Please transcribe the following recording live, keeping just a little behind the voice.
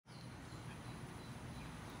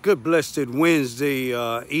Good blessed Wednesday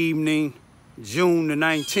evening, June the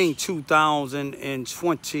 19th,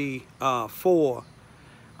 2024.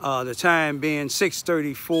 The time being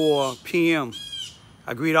 6:34 p.m.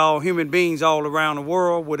 I greet all human beings all around the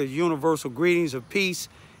world with a universal greetings of peace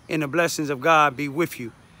and the blessings of God be with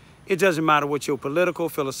you. It doesn't matter what your political,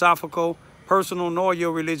 philosophical, personal, nor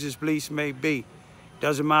your religious beliefs may be.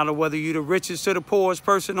 Doesn't matter whether you're the richest to the poorest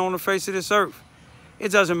person on the face of this earth.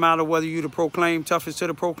 It doesn't matter whether you're the proclaimed toughest to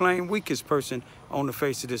the proclaimed weakest person on the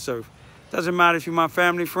face of this earth. Doesn't matter if you're my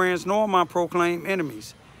family, friends, nor my proclaimed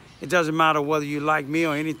enemies. It doesn't matter whether you like me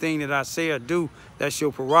or anything that I say or do. That's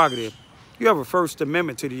your prerogative. You have a First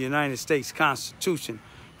Amendment to the United States Constitution.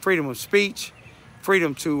 Freedom of speech,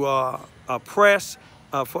 freedom to press,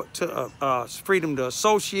 freedom to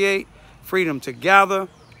associate, freedom to gather,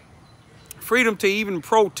 freedom to even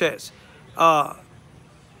protest.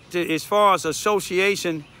 As far as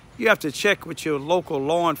association, you have to check with your local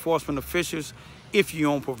law enforcement officials if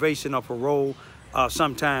you're on probation or parole.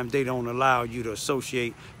 Sometimes they don't allow you to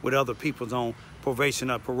associate with other people on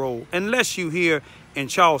probation or parole. Unless you here in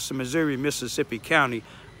Charleston, Missouri, Mississippi County,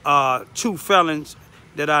 two felons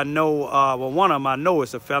that I know, well, one of them I know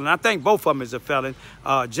is a felon. I think both of them is a felon.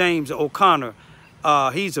 James O'Connor,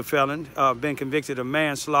 he's a felon, been convicted of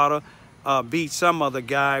manslaughter. Beat some other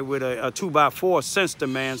guy with a 2x4 since the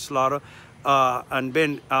manslaughter, and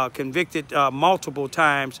been convicted multiple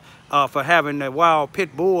times for having the wild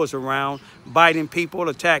pit bulls around, biting people,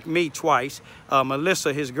 attacked me twice.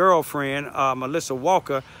 Melissa, his girlfriend, Melissa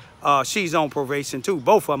Walker, she's on probation too.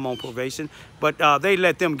 Both of them on probation, but they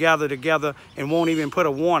let them gather together and won't even put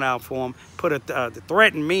a warrant out for them.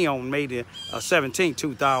 Threatened me on May the 17th,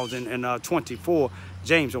 2024.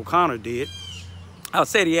 James O'Connor did. I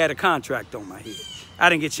said he had a contract on my head. I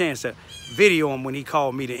didn't get a chance to video him when he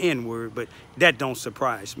called me the N-word, but that don't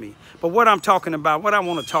surprise me. But what I'm talking about, what I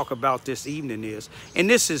want to talk about this evening is, and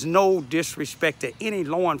this is no disrespect to any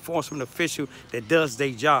law enforcement official that does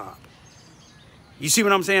their job. You see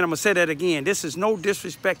what I'm saying? I'm going to say that again. This is no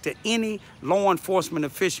disrespect to any law enforcement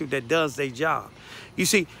official that does their job. You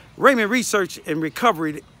see, Raymond Research and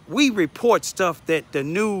Recovery, we report stuff that the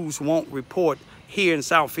news won't report here in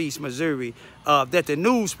Southeast Missouri, that the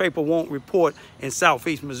newspaper won't report in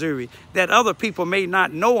Southeast Missouri, that other people may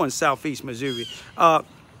not know in Southeast Missouri.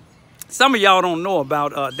 Some of y'all don't know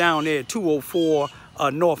about down there at 204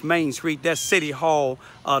 North Main Street, that's City Hall,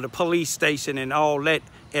 the police station, and all that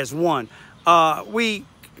as one. We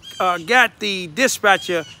got the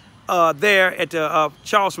dispatcher there at the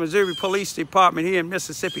Charleston, Missouri Police Department here in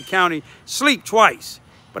Mississippi County sleep twice.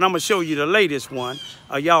 But I'm going to show you the latest one.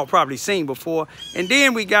 Y'all probably seen before. And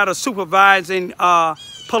then we got a supervising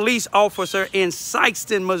police officer in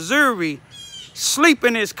Sikeston, Missouri, sleep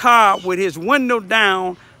in his car with his window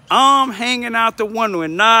down, arm hanging out the window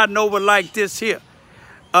and nodding over like this here.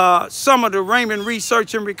 Some of the Raymond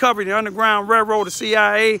Research and Recovery, the Underground Railroad, the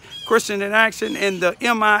CIA, Christian in Action, and the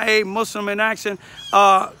MIA, Muslim in Action,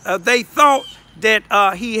 they thought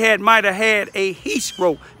that he might have had a heat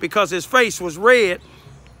stroke because his face was red.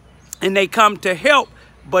 And they come to help,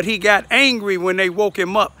 but he got angry when they woke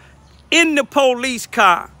him up. In the police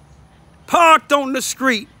car, parked on the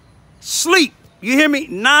street, sleep. You hear me?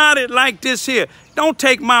 Nodded like this here. Don't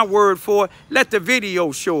take my word for it. Let the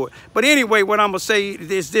video show it. But anyway, what I'm going to say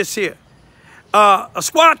is this here. A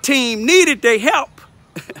SWAT team needed their help,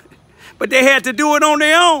 but they had to do it on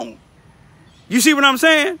their own. You see what I'm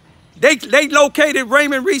saying? They located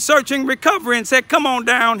Raymond Research and Recovery and said, come on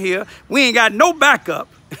down here. We ain't got no backup.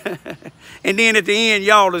 And then at the end,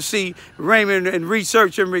 y'all will see Raymond and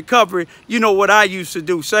Research and Recovery. You know what I used to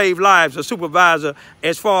do, save lives, a supervisor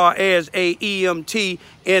as far as a EMT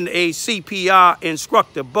and a CPR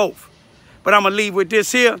instructor, both. But I'm going to leave with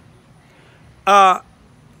this here.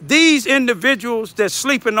 These individuals that's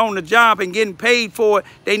sleeping on the job and getting paid for it,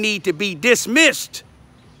 they need to be dismissed.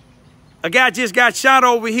 A guy just got shot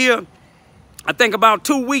over here, I think about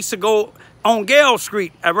 2 weeks ago on Gale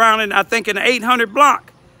Street, around, I think in the 800 block.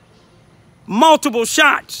 Multiple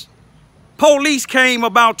shots. Police came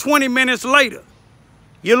about 20 minutes later.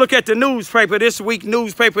 You look at the newspaper, this week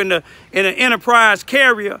newspaper in the Enterprise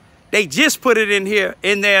Carrier, they just put it in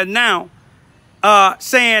there now,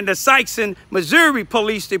 saying the Sikeston, Missouri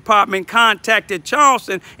Police Department contacted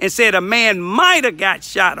Charleston and said a man might have got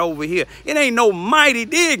shot over here. It ain't no might he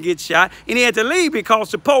did get shot, and he had to leave because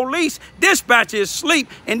the police dispatcher is asleep,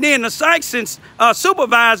 and then the Sikeston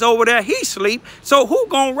supervisor over there, he sleep. So who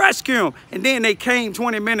gonna rescue him? And then they came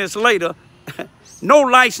 20 minutes later. No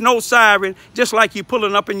lights, no siren, just like you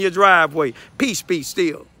pulling up in your driveway. Peace be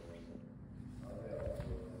still.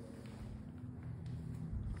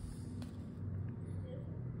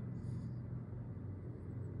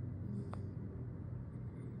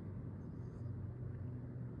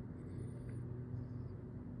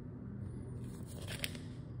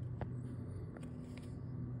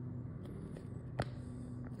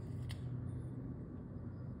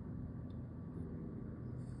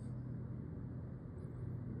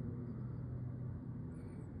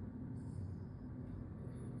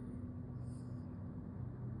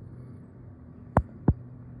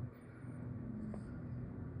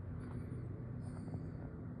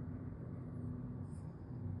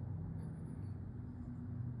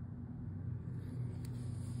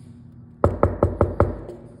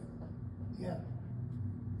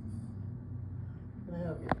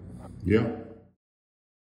 Yeah.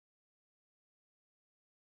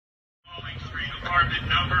 Street apartment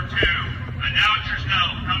number 2. Announce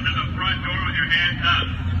yourself. Come to the front door with your hands up.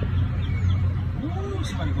 Ooh,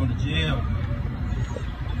 somebody going to jail.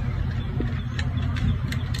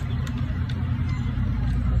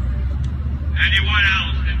 Anyone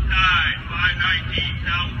else inside 519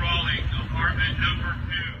 South Rawlings, apartment number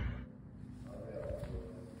 2.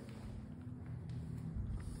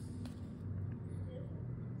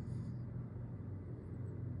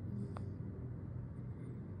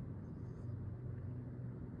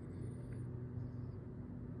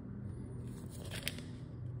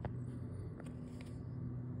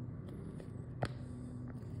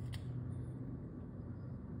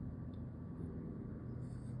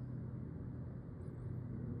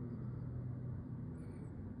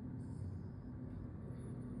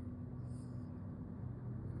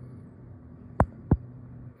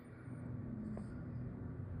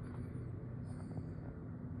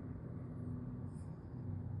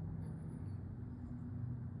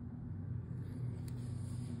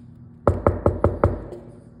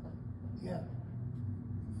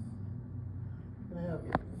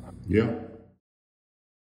 Yeah.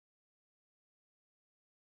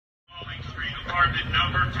 Street apartment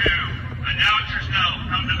number 2. Announce yourself.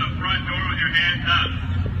 Come to the front door with your hands up.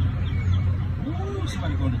 Ooh,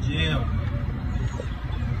 somebody going to jail.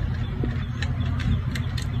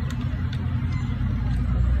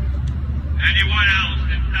 Anyone else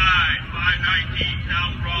inside 519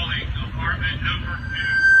 South Rawlings, apartment number 2.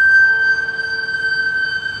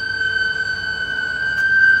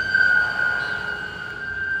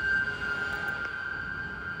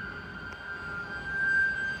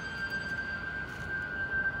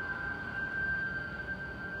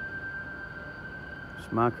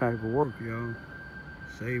 It's my type of work, y'all.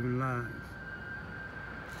 Saving lives.